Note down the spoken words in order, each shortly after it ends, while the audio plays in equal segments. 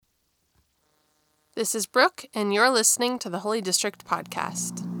This is Brooke, and you're listening to the Holy District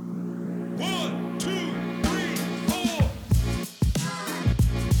Podcast. 1, 2, 3, 4.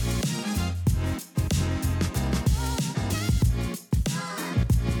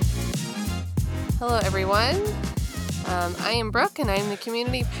 Hello, everyone. I am Brooke, and I'm the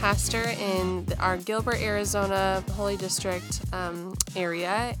community pastor in our Gilbert, Arizona Holy District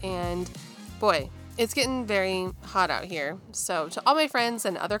area. And boy, it's getting very hot out here. So to all my friends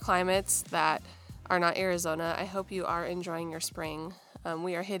and other climates that are not Arizona, I hope you are enjoying your spring.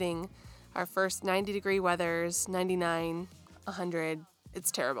 We are hitting our first 90-degree weathers, 99, 100. It's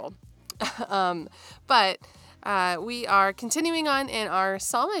terrible. But we are continuing on in our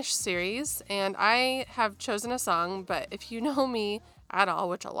Psalmish series, and I have chosen a song, but if you know me at all,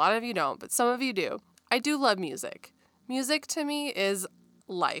 which a lot of you don't, but some of you do, I do love music. Music to me is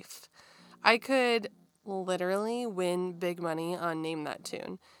life. I could literally win big money on Name That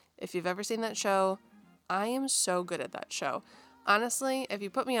Tune. If you've ever seen that show, I am so good at that show. Honestly, if you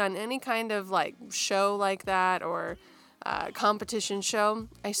put me on any kind of show like that or competition show,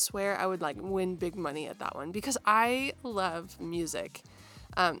 I swear I would win big money at that one because I love music.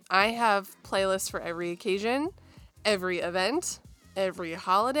 I have playlists for every occasion, every event, every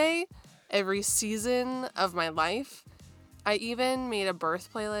holiday, every season of my life. I even made a birth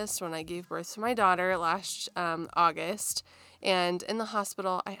playlist when I gave birth to my daughter last August. And in the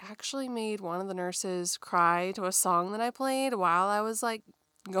hospital, I actually made one of the nurses cry to a song that I played while I was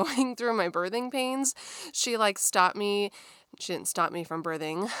going through my birthing pains. She stopped me. She didn't stop me from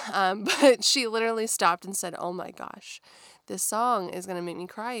birthing, but she literally stopped and said, "Oh my gosh, this song is going to make me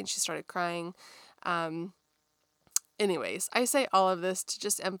cry." And she started crying. Anyways, I say all of this to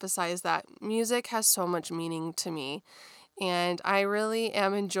just emphasize that music has so much meaning to me. And I really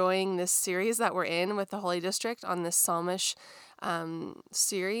am enjoying this series that we're in with the Holy District on this Psalmish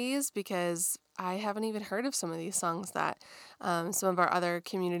series because I haven't even heard of some of these songs that some of our other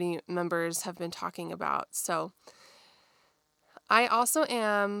community members have been talking about. So I also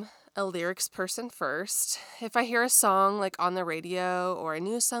am a lyrics person first. If I hear a song on the radio or a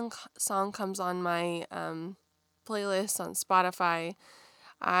new song comes on my playlist on Spotify,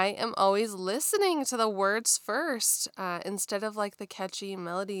 I am always listening to the words first instead of the catchy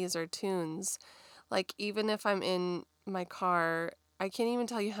melodies or tunes. Even if I'm in my car, I can't even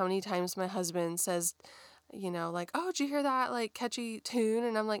tell you how many times my husband says, "Oh, did you hear that catchy tune?"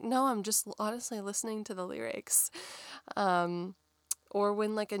 And I'm like, "No, I'm just honestly listening to the lyrics." Or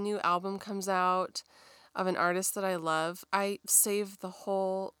when a new album comes out of an artist that I love, I save the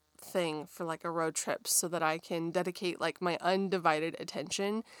whole thing for a road trip so that I can dedicate my undivided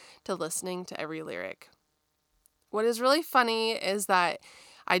attention to listening to every lyric. What is really funny is that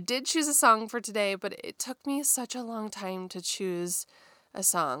I did choose a song for today, but it took me such a long time to choose a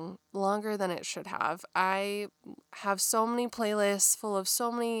song, longer than it should have. I have so many playlists full of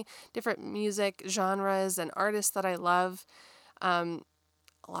so many different music genres and artists that I love. A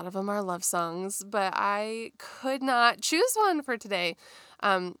lot of them are love songs, but I could not choose one for today.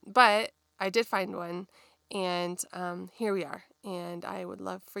 But I did find one, and here we are, and I would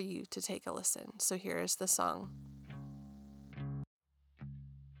love for you to take a listen. So here is the song.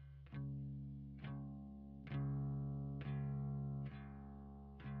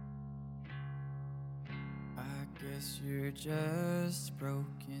 I guess you're just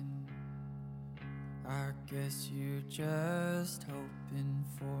broken. I guess you're just hoping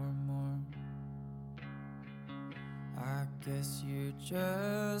for more. I guess you're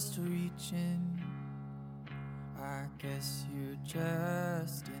just reaching. I guess you're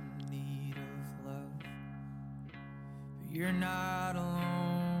just in need of love. But you're not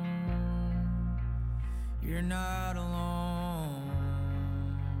alone. You're not alone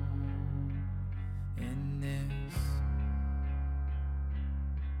in this.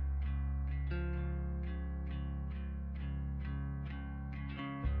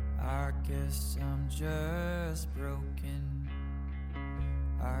 I guess I'm just broken.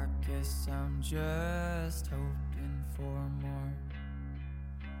 I guess I'm just hoping for more.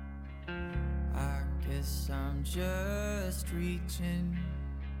 I guess I'm just reaching.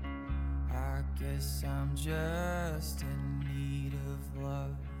 I guess I'm just in need of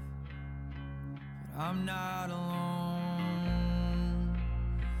love. But I'm not alone.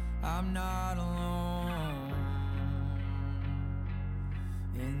 I'm not alone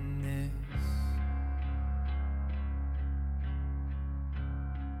in this.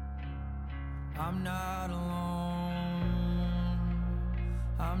 I'm not alone.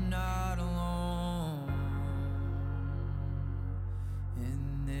 I'm not alone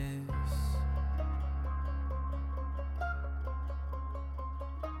in this.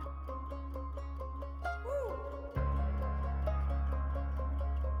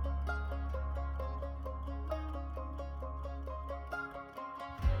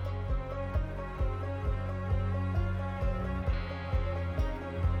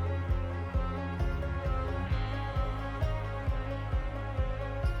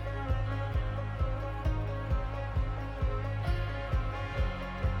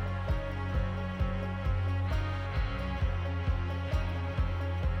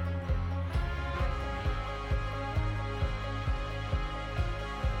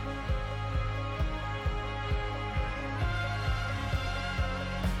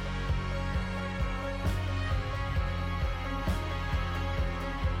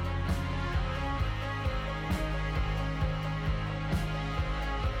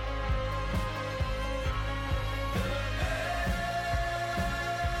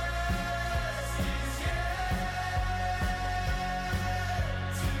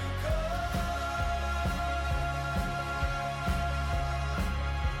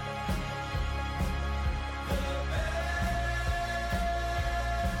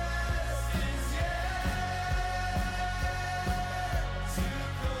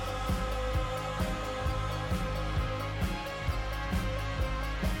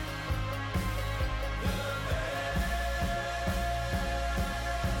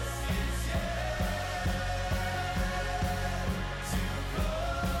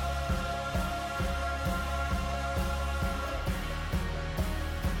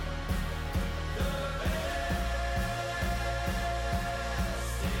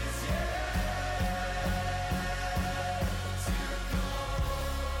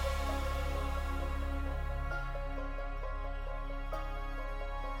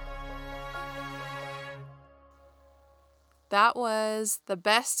 That was The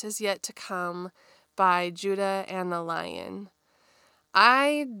Best Is Yet to Come by Judah and the Lion.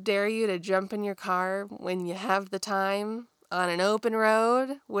 I dare you to jump in your car when you have the time on an open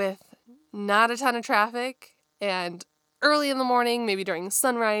road with not a ton of traffic and early in the morning, maybe during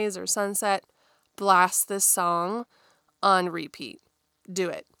sunrise or sunset, blast this song on repeat. Do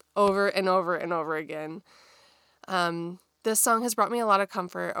it over and over and over again. This song has brought me a lot of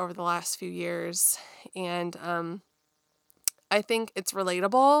comfort over the last few years, and I think it's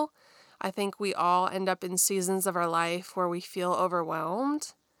relatable. I think we all end up in seasons of our life where we feel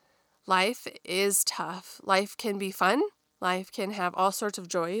overwhelmed. Life is tough. Life can be fun. Life can have all sorts of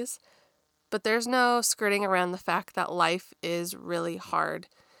joys, but there's no skirting around the fact that life is really hard.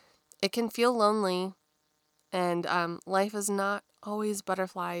 It can feel lonely, and life is not always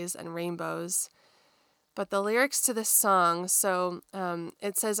butterflies and rainbows. But the lyrics to this song,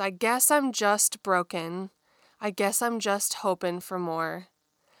 it says, I guess I'm just broken. I guess I'm just hoping for more.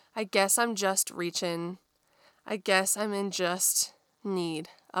 I guess I'm just reaching. I guess I'm in just need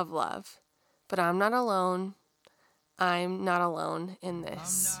of love. But I'm not alone. I'm not alone in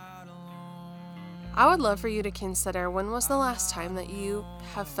this. I would love for you to consider, when was the last time that you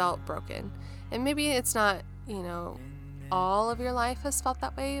have felt broken? And maybe it's not, all of your life has felt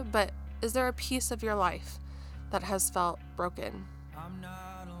that way, but is there a piece of your life that has felt broken?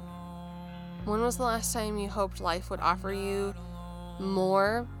 When was the last time you hoped life would offer you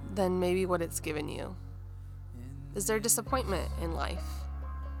more than maybe what it's given you? Is there disappointment in life?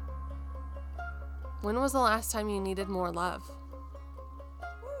 When was the last time you needed more love?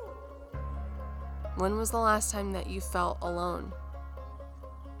 When was the last time that you felt alone?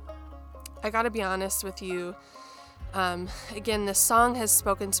 I gotta be honest with you. Again, this song has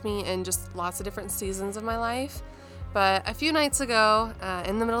spoken to me in just lots of different seasons of my life. But a few nights ago,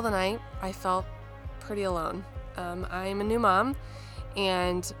 in the middle of the night, I felt pretty alone. I'm a new mom,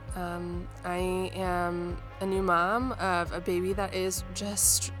 and I am a new mom of a baby that is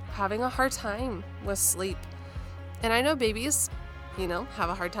just having a hard time with sleep. And I know babies, have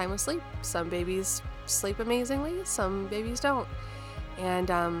a hard time with sleep. Some babies sleep amazingly, some babies don't. And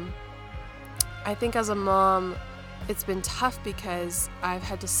I think as a mom, it's been tough because I've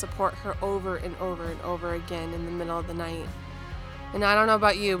had to support her over and over and over again in the middle of the night. And I don't know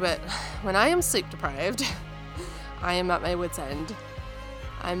about you, but when I am sleep deprived, I am at my wit's end.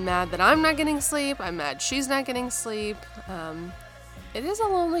 I'm mad that I'm not getting sleep. I'm mad she's not getting sleep. It is a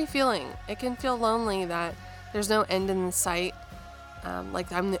lonely feeling. It can feel lonely that there's no end in sight.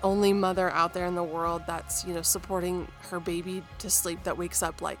 Like I'm the only mother out there in the world that's, supporting her baby to sleep that wakes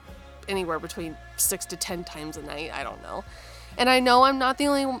up like anywhere between 6 to 10 times a night. I don't know. And I know I'm not the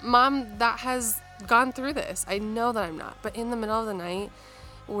only mom that has gone through this. I know that I'm not. But in the middle of the night,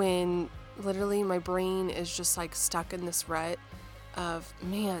 when literally my brain is just like stuck in this rut of,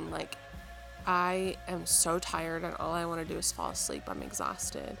 man, like I am so tired and all I want to do is fall asleep. I'm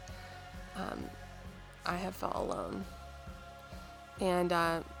exhausted. I have felt alone.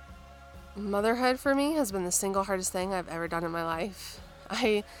 And motherhood for me has been the single hardest thing I've ever done in my life.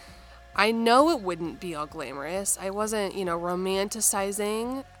 I know it wouldn't be all glamorous. I wasn't,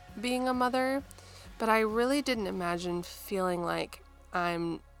 romanticizing being a mother, but I really didn't imagine feeling like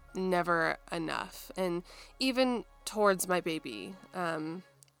I'm never enough. And even towards my baby,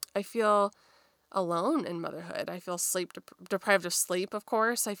 I feel alone in motherhood. I feel deprived of sleep, of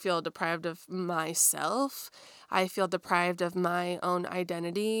course. I feel deprived of myself. I feel deprived of my own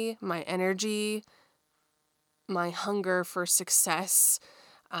identity, my energy, my hunger for success.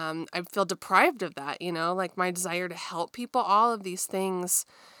 I feel deprived of that, like my desire to help people, all of these things.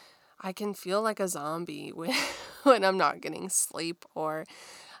 I can feel like a zombie when I'm not getting sleep, or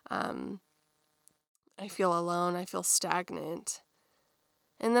I feel alone. I feel stagnant.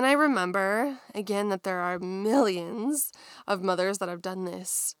 And then I remember, again, that there are millions of mothers that have done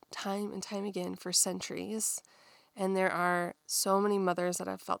this time and time again for centuries. And there are so many mothers that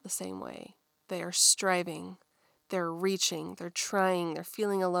have felt the same way. They are striving, they're reaching, they're trying, they're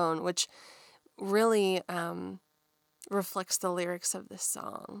feeling alone, which really reflects the lyrics of this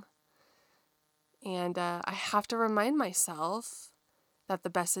song. And I have to remind myself that the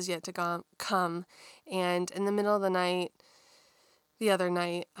best is yet to come. And in the middle of the other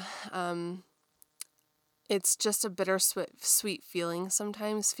night, it's just a bittersweet feeling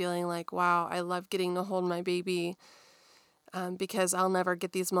sometimes, feeling like, wow, I love getting to hold my baby because I'll never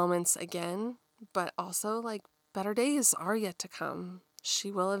get these moments again. But also, like, better days are yet to come.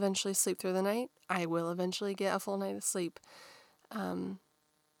 She will eventually sleep through the night. I will eventually get a full night of sleep.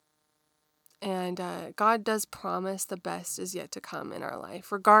 And God does promise the best is yet to come in our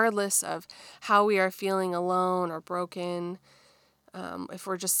life, regardless of how we are feeling alone or broken. If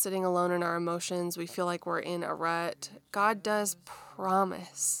we're just sitting alone in our emotions, we feel like we're in a rut. God does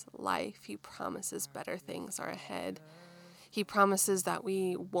promise life. He promises better things are ahead. He promises that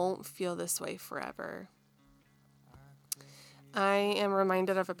we won't feel this way forever. I am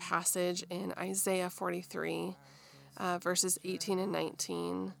reminded of a passage in Isaiah 43, verses 18 and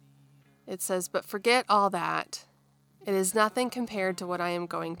 19. It says, "But forget all that. It is nothing compared to what I am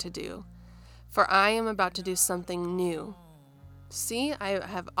going to do. For I am about to do something new. See, I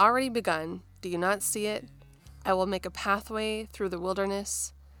have already begun. Do you not see it? I will make a pathway through the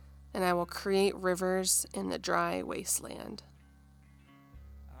wilderness, and I will create rivers in the dry wasteland."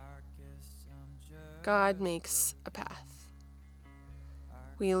 God makes a path.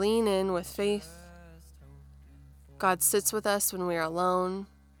 We lean in with faith. God sits with us when we are alone.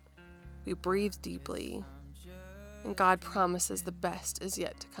 We breathe deeply, and God promises the best is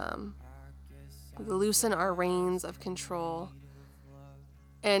yet to come. We loosen our reins of control.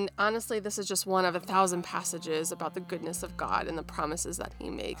 And honestly, this is just one of 1,000 passages about the goodness of God and the promises that He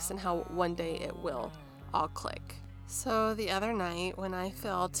makes and how one day it will all click. So the other night, when I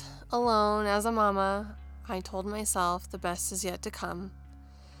felt alone as a mama, I told myself the best is yet to come.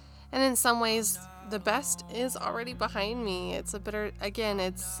 And in some ways, the best is already behind me. It's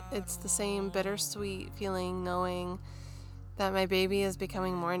it's the same bittersweet feeling knowing that my baby is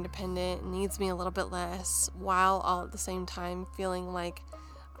becoming more independent and needs me a little bit less, while all at the same time feeling like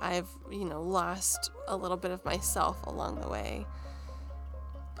I've, lost a little bit of myself along the way.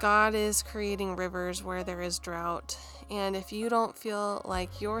 God is creating rivers where there is drought. And if you don't feel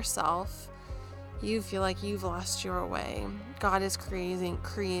like yourself, you feel like you've lost your way, God is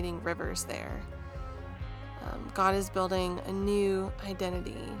creating rivers there. God is building a new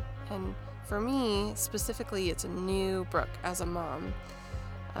identity. And for me, specifically, it's a new Brooke as a mom.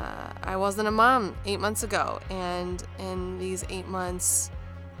 I wasn't a mom 8 months ago, and in these 8 months,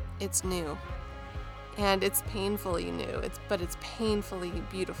 it's new. And it's painfully new, but it's painfully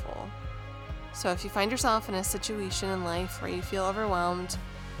beautiful. So if you find yourself in a situation in life where you feel overwhelmed,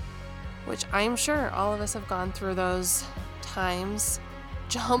 which I'm sure all of us have gone through those times,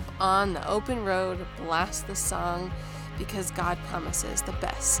 jump on the open road, blast the song, because God promises the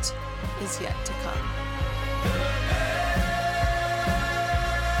best is yet to come.